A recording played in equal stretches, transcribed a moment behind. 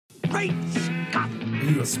Great Scott! Are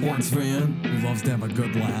you a sports fan who loves to have a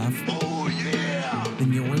good laugh? Oh, yeah!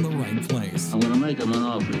 Then you're in the right place. I'm gonna make him an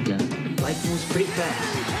offer again. Life moves pretty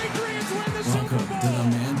fast. Patriots win the Welcome Super Bowl! to the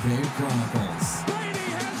Man Cave Chronicles. Brady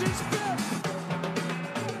has his fifth!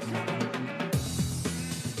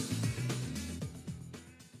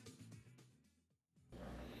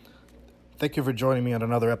 Thank you for joining me on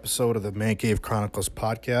another episode of the Man Cave Chronicles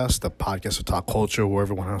podcast, the podcast of talk culture where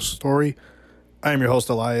everyone has a story. I am your host,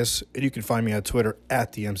 Elias, and you can find me on Twitter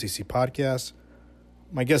at the MCC Podcast.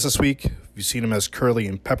 My guest this week, you've seen him as Curly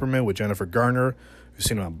in Peppermint with Jennifer Garner. You've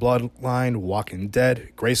seen him on Bloodline, Walking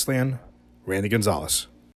Dead, Graceland, Randy Gonzalez.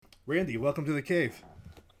 Randy, welcome to the cave.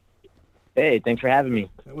 Hey, thanks for having me.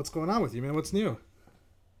 What's going on with you, man? What's new?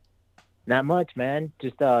 Not much, man.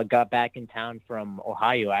 Just got back in town from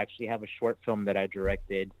Ohio. I actually have a short film that I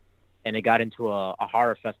directed, and it got into a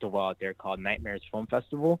horror festival out there called Nightmares Film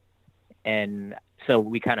Festival. And so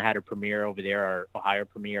we kind of had a premiere over there, our Ohio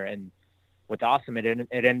premiere. And what's awesome, it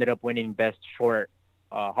ended up winning Best Short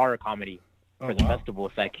Horror Comedy for the festival.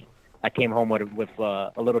 It's like I came home with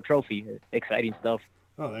a little trophy. Exciting stuff.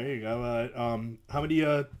 Oh, there you go. How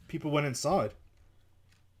many people went and saw it?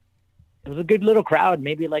 It was a good little crowd,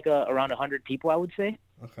 maybe like around 100 people, I would say.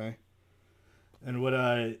 Okay. And what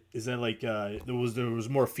is that like? There was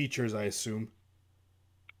more features, I assume.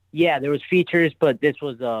 Yeah, there was features, but this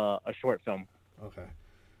was a short film. Okay.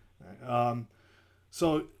 All right.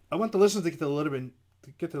 So I want the listeners to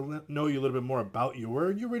get to know you a little bit more about you. Where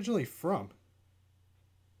are you originally from?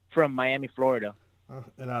 From Miami, Florida.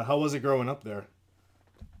 And how was it growing up there?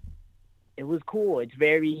 It was cool. It's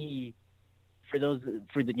very, for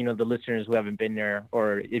the listeners who haven't been there,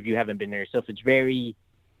 or if you haven't been there yourself, it's very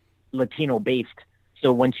Latino based.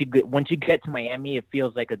 So once you get to Miami, it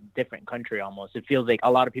feels like a different country almost. It feels like a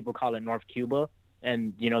lot of people call it North Cuba,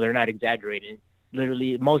 and they're not exaggerating.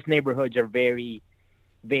 Literally, most neighborhoods are very,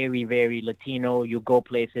 very, very Latino. You go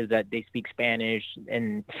places that they speak Spanish,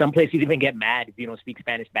 and some places even get mad if you don't speak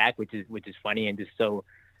Spanish back, which is funny and just so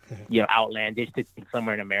outlandish to think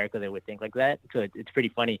somewhere in America they would think like that. So it's pretty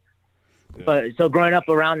funny. Yeah. But so growing up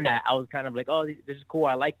around that, I was kind of like, oh, this is cool.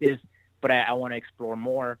 I like this, but I want to explore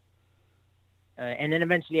more. And then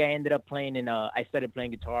eventually I ended up playing I started playing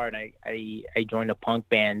guitar, and I joined a punk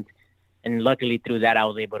band. And luckily through that, I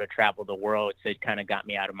was able to travel the world. So it kind of got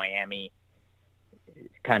me out of Miami,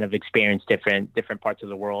 kind of experience different parts of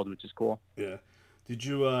the world, which is cool. Yeah. Did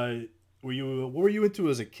you, what were you into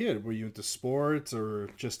as a kid? Were you into sports or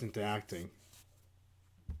just into acting?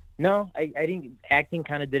 No, I think acting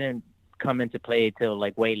kind of didn't come into play till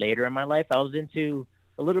like way later in my life. I was into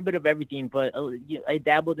a little bit of everything, but I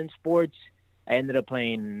dabbled in sports. I ended up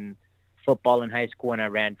playing football in high school, and I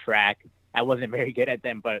ran track. I wasn't very good at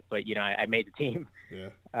them, but I made the team.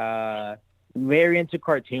 Yeah. Very into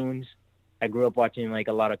cartoons. I grew up watching like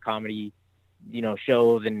a lot of comedy,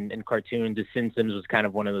 shows and cartoons. The Simpsons was kind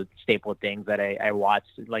of one of the staple things that I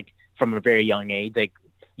watched like from a very young age, like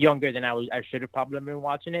younger than I should have probably been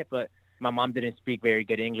watching it, but my mom didn't speak very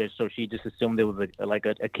good English, so she just assumed it was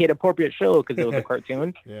a kid appropriate show because it was a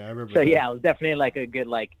cartoon. Yeah, I remember. So that. yeah, it was definitely like a good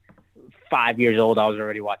 5 years old. I was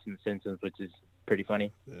already watching The Simpsons, which is pretty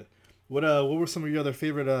funny. Yeah. What were some of your other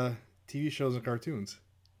favorite TV shows and cartoons?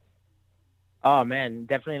 Oh man,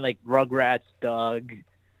 definitely like Rugrats, Doug,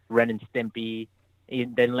 Ren and Stimpy.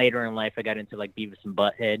 Then later in life, I got into like Beavis and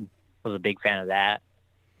Butthead. I was a big fan of that.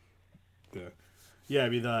 Yeah, yeah. I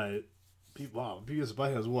mean, Beavis and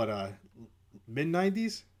Butthead was what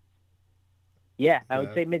mid-90s. Yeah, I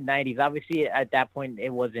would say mid-90s. Obviously, at that point, it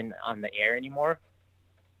wasn't on the air anymore.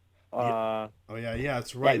 Yeah. Oh yeah,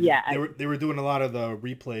 that's right. Yeah, they were doing a lot of the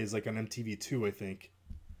replays like on MTV2, I think.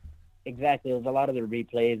 Exactly, it was a lot of the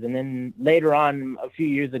replays, and then later on, a few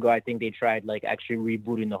years ago, I think they tried like actually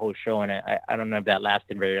rebooting the whole show, and I don't know if that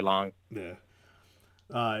lasted very long. Yeah.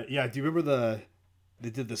 Yeah. Do you remember they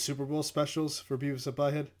did the Super Bowl specials for Beavis and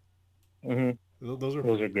Butthead? Mm-hmm.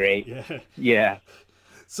 Those are great. Yeah. Yeah.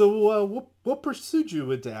 So what pursued you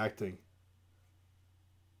into acting?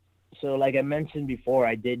 So like I mentioned before,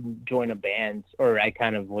 I did join a band, or I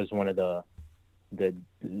kind of was one of the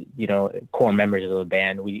core members of the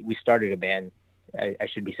band. We started a band, I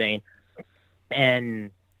should be saying, and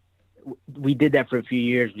we did that for a few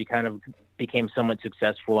years. We kind of became somewhat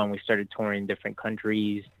successful, and we started touring different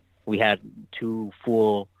countries. We had 2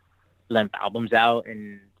 full-length albums out,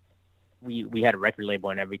 and we had a record label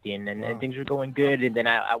and everything, and things were going good. And then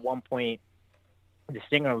at one point, the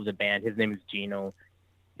singer of the band, his name is Gino,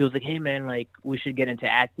 he was like, hey man, like we should get into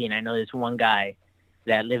acting. I know this one guy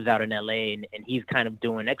that lives out in LA, and he's kind of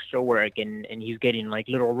doing extra work, and he's getting like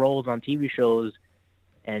little roles on TV shows.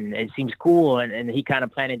 and it seems cool. And he kind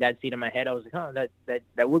of planted that seed in my head. I was like, oh,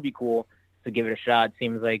 that would be cool to give it a shot.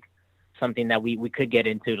 Seems like something that we could get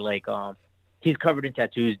into. Like, he's covered in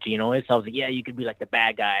tattoos, Gino is. So I was like, yeah, you could be like the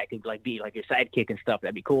bad guy. I could like be like your sidekick and stuff.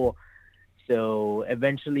 That'd be cool. So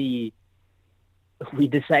eventually, we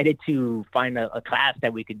decided to find a class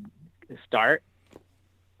that we could start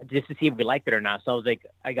just to see if we liked it or not. So I was like,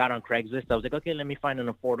 I got on Craigslist. I was like, okay, let me find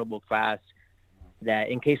an affordable class that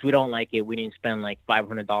in case we don't like it, we didn't spend like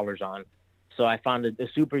 $500 on. So I found a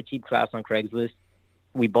super cheap class on Craigslist.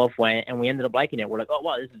 We both went and we ended up liking it. We're like, oh,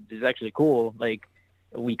 wow, this is actually cool. Like,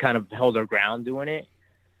 we kind of held our ground doing it.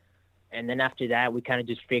 And then after that, we kind of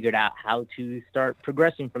just figured out how to start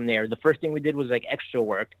progressing from there. The first thing we did was like extra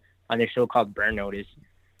work on this show called Burn Notice,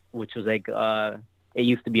 which was like, it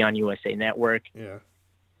used to be on USA Network. Yeah.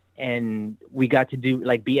 And we got to do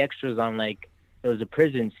like be extras on like, it was a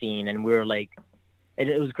prison scene. And we were like,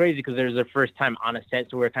 it was crazy because it was our first time on a set.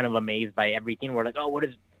 So we were kind of amazed by everything. We're like, oh, what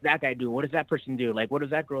does that guy do? What does that person do? Like, what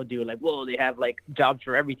does that girl do? Like, whoa, they have like jobs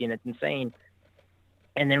for everything. That's insane.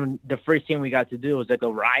 And then the first thing we got to do was like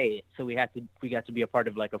a riot. So we got to be a part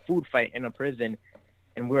of like a food fight in a prison.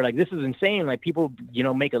 And we were like, this is insane. Like, people,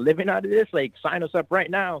 make a living out of this. Like, sign us up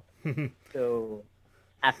right now. So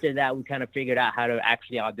after that, we kind of figured out how to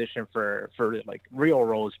actually audition for like real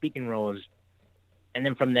roles, speaking roles. And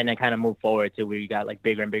then from then I kind of moved forward to where we got like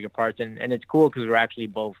bigger and bigger parts. And it's cool because we're actually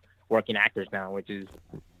both working actors now, which is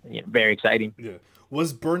very exciting. Yeah.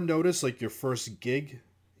 Was Burn Notice like your first gig,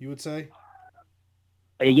 you would say?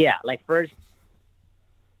 Yeah, like first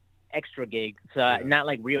extra gig. So not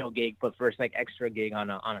like real gig, but first like extra gig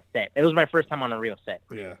on a set. It was my first time on a real set.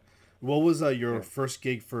 Yeah. What was your first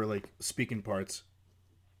gig for like speaking parts?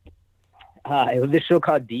 It was this show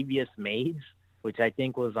called Devious Maids, which I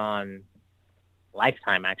think was on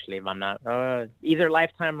Lifetime, actually, if I'm not either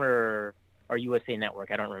Lifetime or USA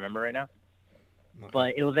Network. I don't remember right now. Okay.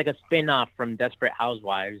 But it was like a spin-off from Desperate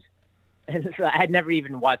Housewives. And so I had never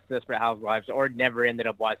even watched Desperate Housewives or never ended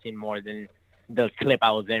up watching more than the clip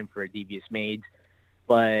I was in for Devious Maids.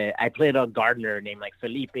 But I played a gardener named like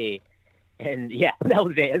Felipe. And yeah, that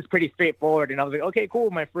was it. It was pretty straightforward. And I was like, okay,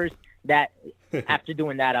 cool. After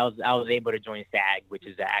doing that, I was able to join SAG, which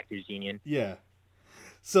is the Actors Union. Yeah.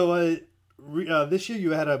 So this year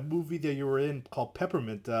you had a movie that you were in called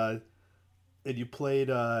Peppermint, and you played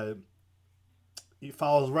you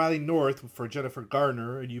followed Riley North for Jennifer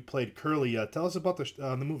Garner, and you played Curly. Tell us about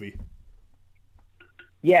the movie.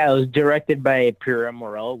 Yeah, it was directed by Pura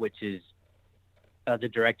Morel, which is the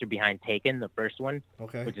director behind Taken, the first one.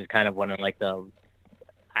 Okay. Which is kind of one of like the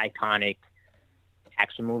iconic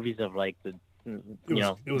action movies of like the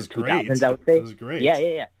it was the great. 2000s, I would say. It was great.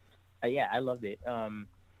 Yeah. Yeah, I loved it.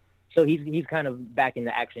 So he's kind of back in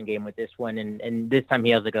the action game with this one, and this time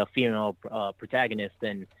he has like a female protagonist,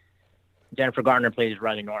 and Jennifer Garner plays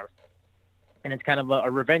Riley North, and it's kind of a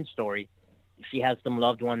revenge story. She has some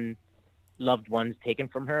loved ones taken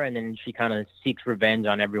from her, and then she kind of seeks revenge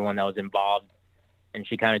on everyone that was involved, and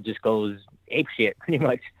she kind of just goes apeshit pretty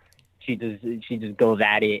much. She just goes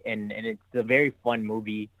at it, and it's a very fun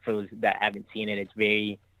movie for those that haven't seen it. It's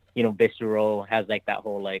very visceral, has like that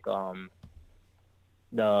whole like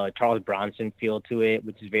the Charles Bronson feel to it,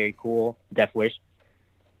 which is very cool. Death Wish.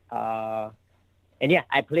 And yeah,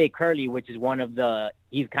 I play Curly, which is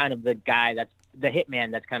he's kind of the guy that's the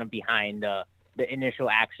hitman that's kind of behind the initial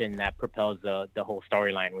action that propels the whole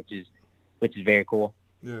storyline, which is very cool.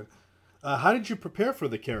 Yeah. How did you prepare for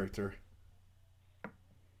the character?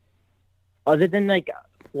 Other than like,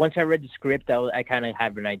 once I read the script, I kind of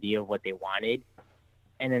have an idea of what they wanted.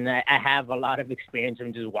 And then I have a lot of experience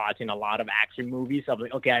from just watching a lot of action movies. So I'm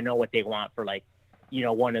like, okay, I know what they want for like,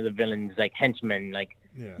 one of the villains, like henchmen, like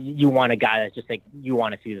you want a guy that's just like, you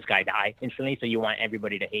want to see this guy die instantly. So you want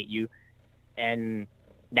everybody to hate you. And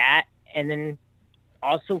then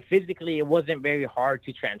also physically, it wasn't very hard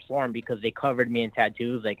to transform because they covered me in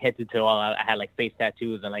tattoos, like head to toe. I had like face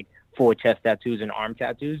tattoos and like full chest tattoos and arm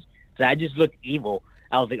tattoos. So I just looked evil.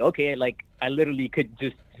 I was like, okay, like I literally could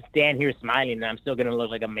just stand here smiling and I'm still going to look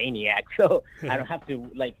like a maniac. So I don't have to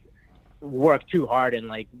like work too hard and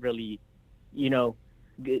like really,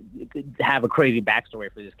 have a crazy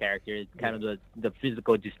backstory for this character. It's kind of the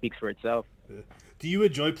physical just speaks for itself. Do you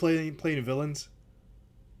enjoy playing villains?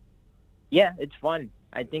 Yeah, it's fun.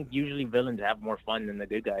 I think usually villains have more fun than the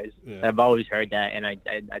good guys. Yeah. I've always heard that, and I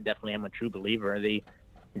definitely am a true believer.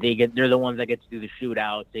 They're the ones that get to do the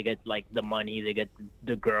shootouts. They get like the money. They get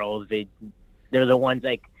the girls. They're the ones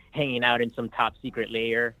like hanging out in some top secret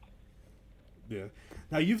lair. Yeah.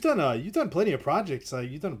 Now you've done plenty of projects.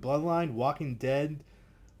 You've done Bloodline, Walking Dead.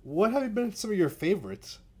 What have been some of your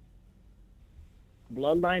favorites?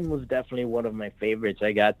 Bloodline was definitely one of my favorites.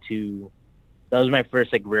 That was my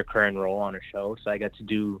first like recurring role on a show, so I got to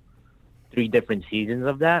do 3 different seasons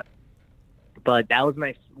of that. But that was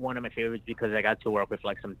my one of my favorites because I got to work with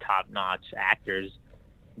like some top-notch actors.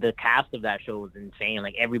 The cast of that show was insane.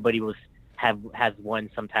 Like everybody has won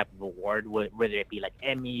some type of award, whether it be like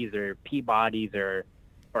Emmys or Peabodys or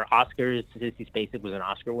Oscars. Sissy Spacek was an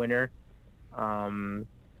Oscar winner. And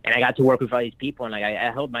I got to work with all these people, and like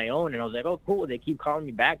I held my own, and I was like, oh, cool. They keep calling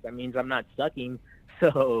me back. That means I'm not sucking.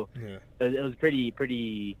 So Yeah. it was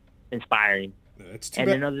pretty inspiring. It's too And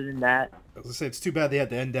bad. then other than that, I was gonna say it's too bad they had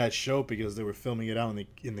to end that show because they were filming it out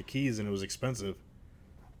in the Keys and it was expensive.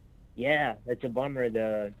 yeah, it's a bummer.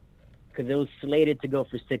 Because it was slated to go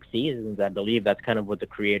for 6 seasons, I believe. That's kind of what the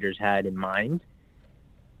creators had in mind.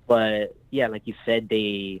 But yeah, like you said,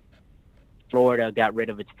 Florida got rid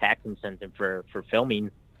of its tax incentive for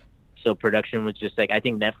filming. So production was just like, I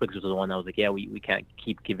think Netflix was the one that was like, yeah, we can't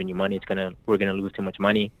keep giving you money. We're gonna lose too much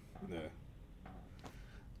money.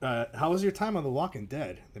 Yeah. How was your time on The Walking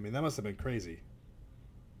Dead? I mean, that must have been crazy.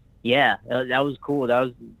 Yeah, that was cool.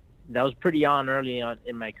 That was pretty early on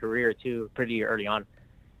in my career too. Pretty early on.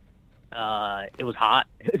 It was hot.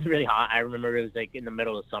 It was really hot. I remember it was like in the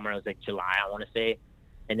middle of summer. It was like July, I want to say,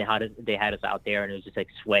 and they had us out there, and it was just like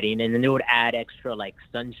sweating. And then they would add extra like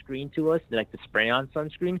sunscreen to us, like the spray-on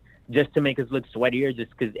sunscreen, just to make us look sweatier.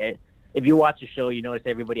 Just because if you watch the show, you notice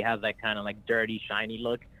everybody has that kind of like dirty, shiny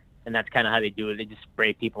look, and that's kind of how they do it. They just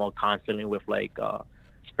spray people constantly with like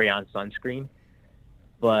spray-on sunscreen.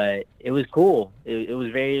 But it was cool. It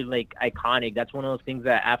was very like iconic. That's one of those things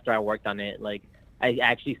that after I worked on it, like I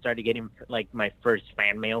actually started getting like my first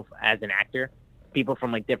fan mail as an actor. People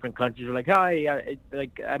from like different countries were like, "Hi,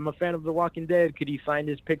 like I'm a fan of The Walking Dead. Could you sign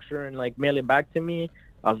this picture and like mail it back to me?"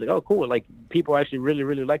 I was like, "Oh, cool!" Like people actually really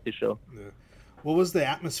like the show. Yeah. What was the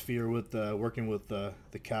atmosphere with working with the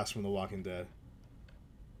cast from The Walking Dead?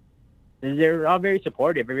 They're all very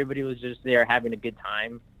supportive. Everybody was just there having a good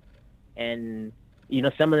time, and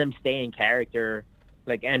some of them stay in character.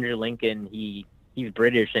 Like Andrew Lincoln, he's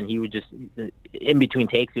British, and he would just in between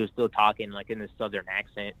takes he was still talking like in a southern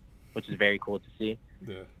accent, which is very cool to see.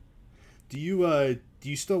 Yeah. Do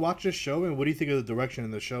you still watch this show, and what do you think of the direction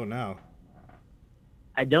in the show now?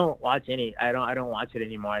 I don't watch any. I don't watch it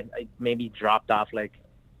anymore. I maybe dropped off like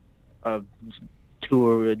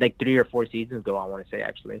 3 or 4 seasons ago. I want to say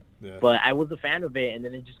actually, Yeah. but I was a fan of it, and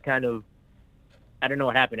then it just kind of. I don't know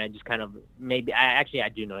what happened. I just kind of I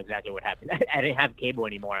do know exactly what happened. I didn't have cable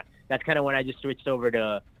anymore. That's kind of when I just switched over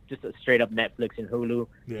to just a straight up Netflix and Hulu.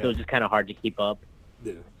 Yeah. So it's just kind of hard to keep up.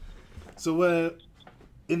 Yeah. So,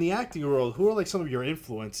 in the acting world, who are like some of your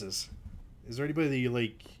influences? Is there anybody that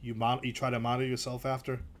you try to model yourself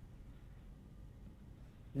after?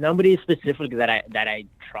 Nobody specifically that I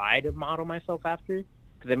try to model myself after,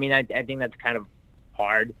 because I mean I think that's kind of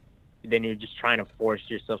hard. Then you're just trying to force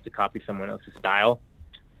yourself to copy someone else's style.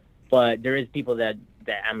 But there is people that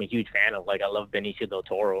I'm a huge fan of. Like I love Benicio del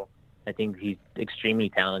Toro. I think he's extremely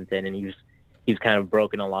talented, and he's kind of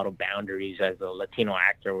broken a lot of boundaries as a Latino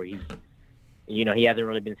actor, where he hasn't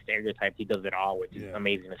really been stereotyped. He does it all, which is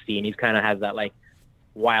amazing to see. And he's kind of has that like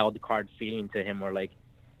wild card feeling to him, where like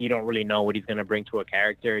you don't really know what he's gonna bring to a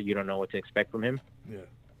character. You don't know what to expect from him. Yeah.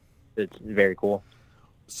 It's very cool.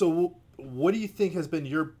 So, what do you think has been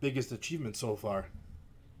your biggest achievement so far?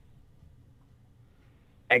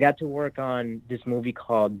 I got to work on this movie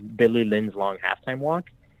called Billy Lynn's Long Halftime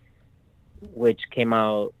Walk, which came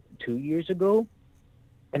out 2 years ago,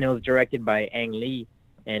 and it was directed by Ang Lee.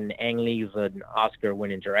 And Ang Lee's an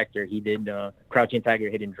Oscar-winning director. He did Crouching Tiger,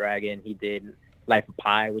 Hidden Dragon. He did Life of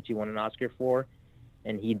Pi, which he won an Oscar for,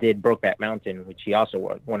 and he did Brokeback Mountain, which he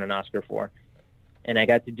also won an Oscar for. And I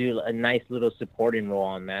got to do a nice little supporting role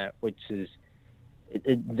on that, which is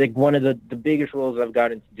like one of the biggest roles I've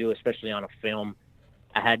gotten to do, especially on a film.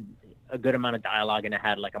 I had a good amount of dialogue, and I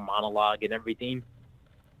had like a monologue and everything.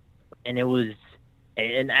 And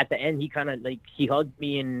at the end, he kind of like, he hugged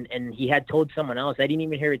me and he had told someone else. I didn't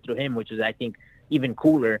even hear it through him, which was, I think, even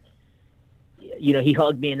cooler. He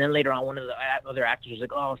hugged me, and then later on, one of the other actors was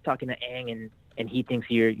like, "Oh, I was talking to Ang, and he thinks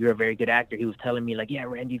you're a very good actor." He was telling me like, "Yeah,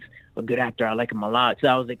 Randy's a good actor. I like him a lot." So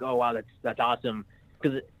I was like, "Oh wow, that's awesome."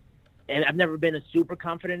 And I've never been a super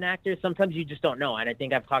confident actor. Sometimes you just don't know. And I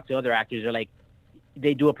think I've talked to other actors. They're like,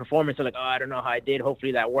 they do a performance. They're like, "Oh, I don't know how I did.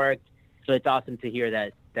 Hopefully that worked." So it's awesome to hear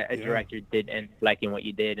that a director did and liking what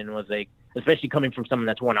you did, and was like, especially coming from someone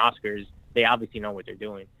that's won Oscars, they obviously know what they're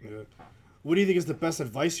doing. Yeah. What do you think is the best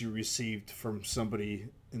advice you received from somebody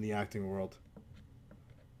in the acting world?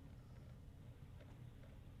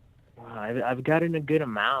 Wow, I've gotten a good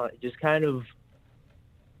amount. Just kind of,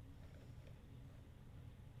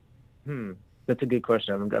 That's a good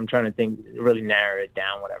question. I'm trying to think, really narrow it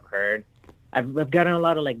down what I've heard. I've gotten a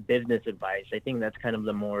lot of like business advice. I think that's kind of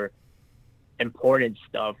the more important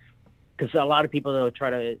stuff because a lot of people they'll try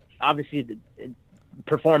to obviously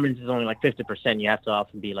performance is only like 50%. You have to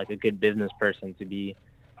also be like a good business person to be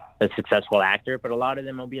a successful actor. But a lot of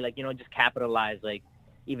them will be like, just capitalize. Like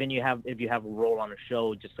even if you have a role on a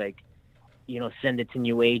show, just like, send it to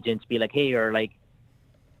new agents. Be like, hey, or like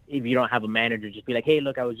if you don't have a manager, just be like, hey,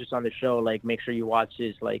 look, I was just on the show. Like make sure you watch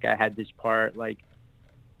this. Like I had this part. Like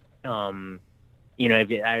if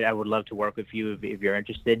I would love to work with you if you're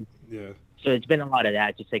interested. Yeah. So it's been a lot of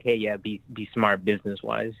that. Just like, hey, yeah, be smart business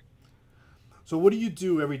wise. So what do you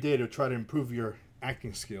do every day to try to improve your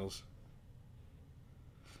acting skills?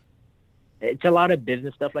 It's a lot of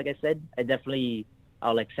business stuff. Like I said,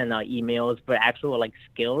 I'll like send out emails, but actual like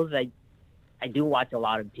skills, I do watch a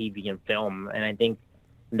lot of TV and film, and I think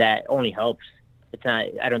that only helps.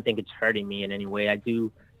 I don't think it's hurting me in any way. I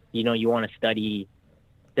do, you want to study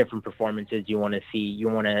different performances. You want to see, you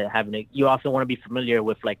also want to be familiar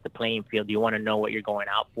with like the playing field. You want to know what you're going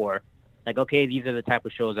out for. Like, okay, these are the type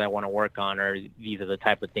of shows I want to work on, or these are the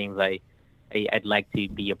type of things I'd like to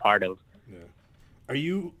be a part of. Yeah. Are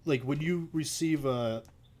you like when you receive to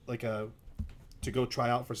go try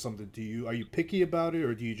out for something? Are you picky about it,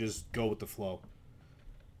 or do you just go with the flow?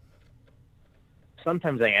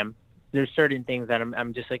 Sometimes I am. There's certain things that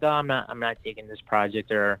I'm just like, oh, I'm not taking this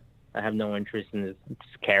project, or I have no interest in this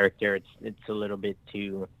character. It's a little bit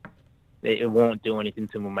too. It won't do anything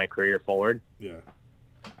to move my career forward. Yeah.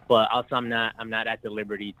 But also, I'm not at the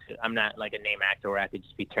liberty to. I'm not like a name actor where I could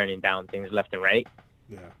just be turning down things left and right.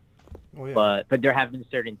 Yeah. Oh yeah. But there have been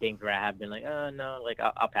certain things where I have been like, oh no, like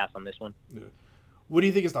I'll pass on this one. Yeah. What do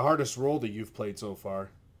you think is the hardest role that you've played so far?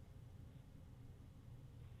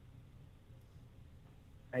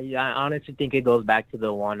 I honestly think it goes back to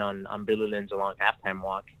the one on Billy Lynn's A Long Halftime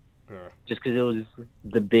Walk. Yeah. Just because it was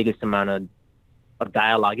the biggest amount of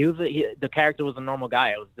dialogue. The character was a normal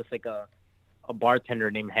guy. It was just like a bartender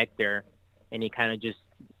named Hector, and he kind of just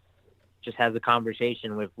has a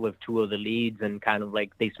conversation with two of the leads, and kind of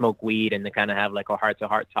like they smoke weed and they kind of have like a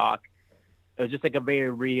heart-to-heart talk. It was just like a very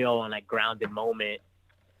real and like grounded moment.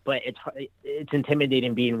 But it's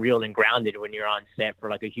intimidating being real and grounded when you're on set for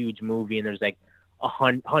like a huge movie and there's like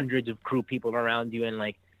hundreds of crew people around you, and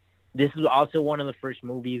like this is also one of the first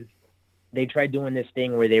movies they tried doing this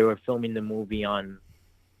thing where they were filming the movie on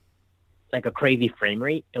like a crazy frame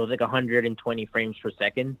rate. It was like 120 frames per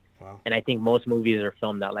second. Wow. And I think most movies are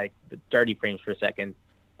filmed at like 30 frames per second.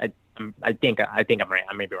 I think I'm right.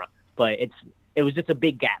 I may be wrong, but it was just a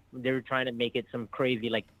big gap. They were trying to make it some crazy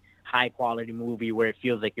like high quality movie where it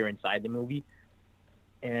feels like you're inside the movie.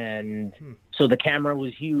 And so the camera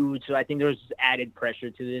was huge. So I think there was added pressure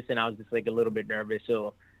to this, and I was just like a little bit nervous.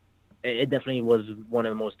 So it definitely was one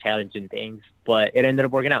of the most challenging things, but it ended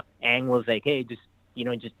up working out. Ang was like, hey, just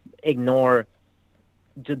ignore,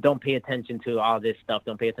 just don't pay attention to all this stuff.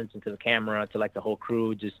 Don't pay attention to the camera, to like the whole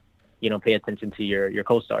crew. Just, pay attention to your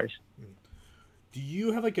co-stars. Do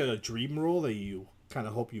you have like a dream role that you kind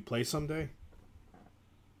of hope you play someday?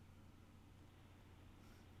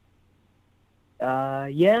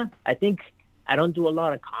 Yeah, I think I don't do a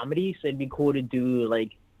lot of comedy, so it'd be cool to do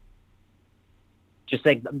like, just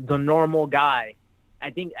like the normal guy. I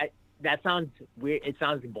think that sounds weird. It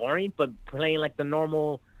sounds boring, but playing like the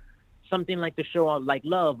normal, something like the show on like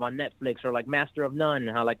Love on Netflix, or like Master of None,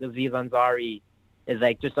 how like Aziz Ansari is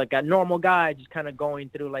like just like a normal guy, just kind of going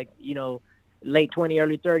through like, late 20s,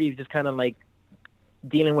 early 30s, just kind of like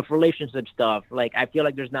dealing with relationship stuff. Like I feel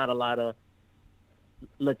like there's not a lot of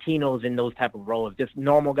Latinos in those type of roles, just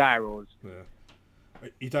normal guy roles. Yeah.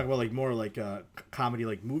 You talk about like more like comedy,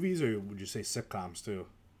 like movies, or would you say sitcoms too?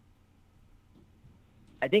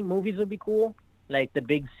 I think movies would be cool. Like The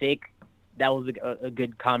Big Sick, that was a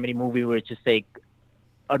good comedy movie where it's just like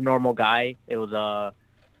a normal guy. It was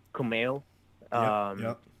Kumail.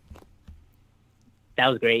 Yep. That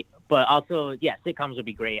was great. But also, yeah, sitcoms would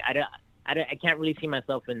be great. I can't really see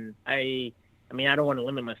myself in. I mean, I don't want to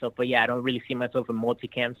limit myself, but yeah, I don't really see myself in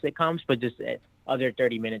multicam sitcoms. But just other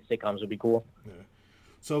 30-minute sitcoms would be cool. Yeah.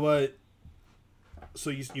 So,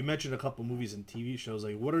 so you mentioned a couple movies and TV shows.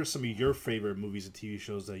 Like, what are some of your favorite movies and TV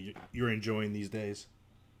shows that you're enjoying these days?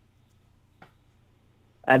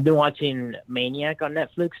 I've been watching Maniac on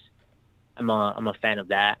Netflix. I'm a fan of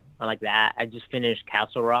that. I like that. I just finished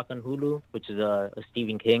Castle Rock on Hulu, which is a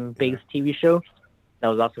Stephen King based TV show. That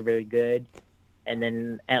was also very good. And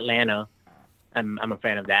then Atlanta, I'm a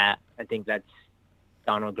fan of that. I think that's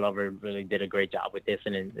Donald Glover really did a great job with this,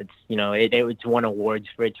 and it's it's won awards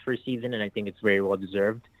for its first season, and I think it's very well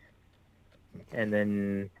deserved. And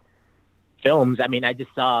then films. I mean, I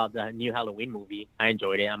just saw the new Halloween movie. I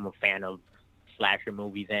enjoyed it. I'm a fan of slasher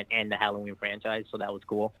movies and the Halloween franchise, so that was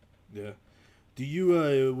cool. Yeah. Do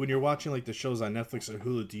you when you're watching like the shows on Netflix or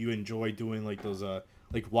Hulu, do you enjoy doing like those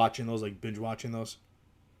like watching those, like binge watching those?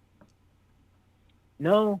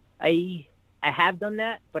 No, I have done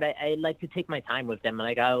that, but I like to take my time with them.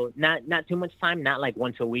 Like I'll not too much time, not like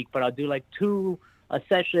once a week, but I'll do like a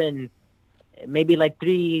session, maybe like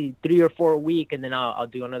three or four a week, and then I'll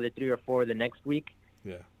do another 3 or 4 the next week.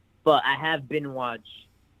 Yeah. But I have been watch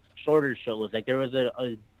shorter shows. Like there was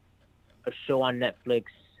a show on Netflix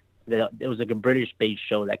that it was like a British-based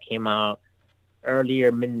show that came out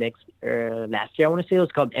earlier last year. I want to say it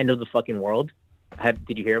was called End of the Fucking World.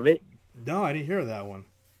 Did you hear of it? No, I didn't hear of that one.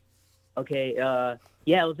 Okay,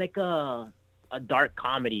 yeah, it was like a dark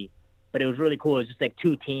comedy, but it was really cool. It was just like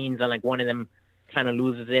 2 teens, and like one of them kind of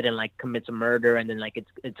loses it and like commits a murder, and then like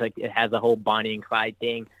it's like it has a whole Bonnie and Clyde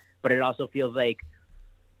thing, but it also feels like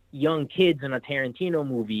young kids in a Tarantino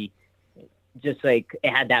movie. Just like it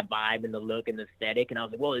had that vibe and the look and the aesthetic, and I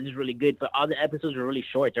was like, "Whoa, this is really good." But all the episodes are really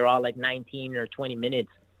short; they're all like 19 or 20 minutes.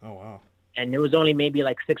 Oh wow! And there was only maybe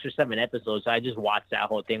like 6 or 7 episodes, so I just watched that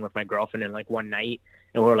whole thing with my girlfriend in like one night,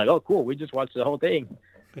 and we were like, "Oh, cool, we just watched the whole thing."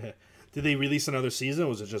 Did they release another season, or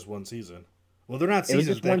was it just one season? Well, they're not It was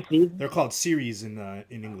seasons. just one season. They're called series in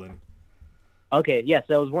England. Okay, yeah,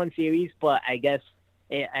 so it was one series, but I guess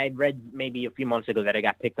I read maybe a few months ago that it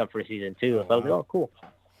got picked up for season 2. Oh, So I was like, wow. "Oh, cool."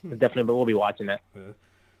 Definitely, but we'll be watching that. Yeah.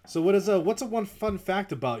 So what's a one fun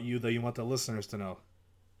fact about you that you want the listeners to know?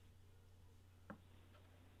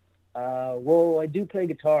 Well, I do play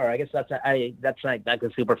guitar. I guess that's not like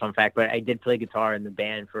a super fun fact, but I did play guitar in the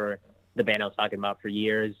band I was talking about for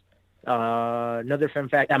years. Another fun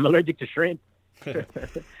fact: I'm allergic to shrimp,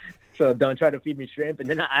 so don't try to feed me shrimp. And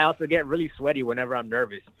then I also get really sweaty whenever I'm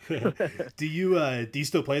nervous. Do you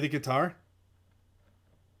still play the guitar?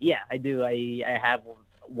 Yeah, I do. I have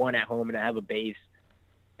one at home, and I have a bass,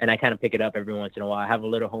 and I kind of pick it up every once in a while. I have a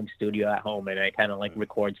little home studio at home, and I kind of like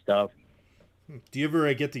record stuff. Do you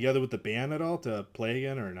ever get together with the band at all to play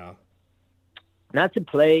again, or no? Not to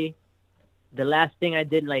play. The last thing I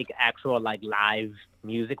did, like actual like live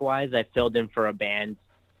music wise, I filled in for a band.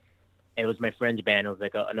 It was my friend's band. It was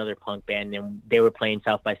like another punk band, and they were playing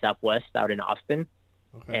South by Southwest out in Austin.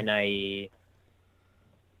 Okay. And I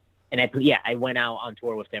went out on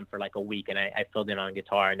tour with them for like a week, and I filled in on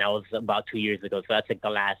guitar, and that was about 2 years ago. So that's like the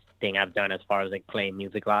last thing I've done as far as like playing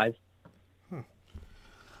music live.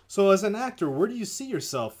 So as an actor, where do you see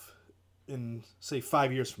yourself in, say,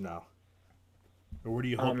 5 years from now? Or where do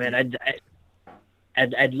you hope? Oh man,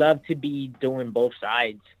 I'd love to be doing both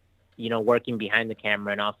sides, working behind the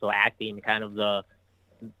camera and also acting. Kind of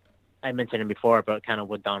I mentioned it before, but kind of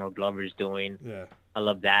what Donald Glover's doing. Yeah. I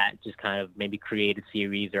love that. Just kind of maybe create a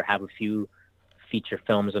series or have a few feature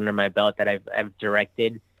films under my belt that I've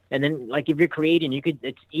directed. And then like if you're creating,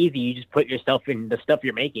 it's easy. You just put yourself in the stuff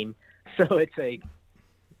you're making. So it's like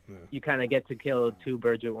you kind of get to kill 2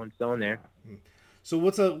 birds with 1 stone there. So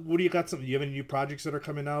what do you got? Do you have any new projects that are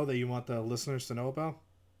coming out that you want the listeners to know about?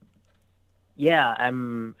 Yeah,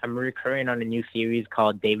 I'm recurring on a new series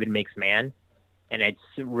called David Makes Man, and it's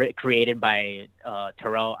created by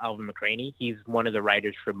Terrell Alvin McCraney. He's one of the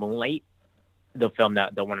writers for Moonlight, the film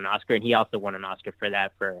that won an Oscar, and he also won an Oscar for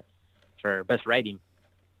that for best writing.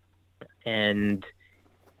 And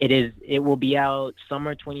it will be out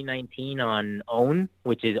summer 2019 on OWN,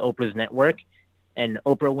 which is Oprah's network, and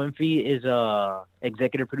Oprah Winfrey is a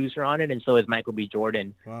executive producer on it, and so is Michael B.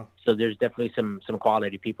 Jordan. Wow. So there's definitely some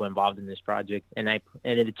quality people involved in this project, and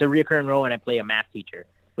it's a recurring role, and I play a math teacher,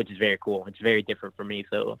 which is very cool. It's very different for me,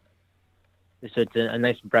 so it's a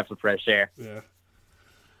nice breath of fresh air. Yeah.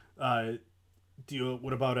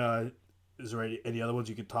 What about is there any other ones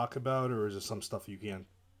you could talk about, or is there some stuff you can't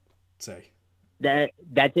say?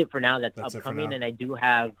 That's it for now. That's it for upcoming, now? and I do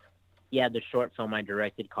have the short film I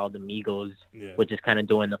directed called Amigos, Yeah. which is kind of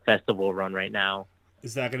doing the festival run right now.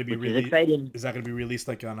 Is that going to be Which is released? exciting. Is that going to be released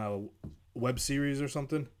like on a web series or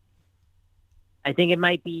something? I think it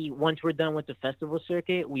might be, once we're done with the festival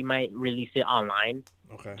circuit, we might release it online.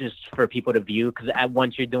 Okay. Just for people to view, because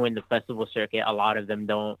once you're doing the festival circuit, a lot of them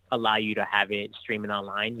don't allow you to have it streaming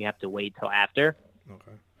online. You have to wait till after.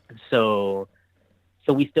 Okay. So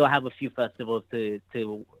we still have a few festivals to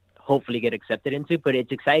hopefully get accepted into, but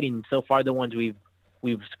it's exciting. So far, the ones we've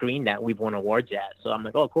screened at, we've won awards at. So I'm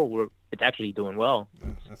like, oh, cool. It's actually doing well. Yeah,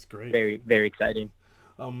 that's great. Very, very exciting.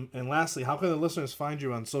 And lastly, how can the listeners find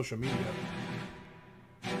you on social media?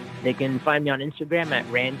 They can find me on Instagram at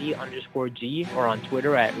Randy_G or on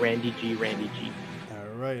Twitter at RandyG.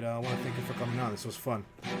 All right. I want to thank you for coming on. This was fun.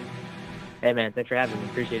 Hey, man, thanks for having me.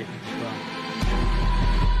 Appreciate it. No problem.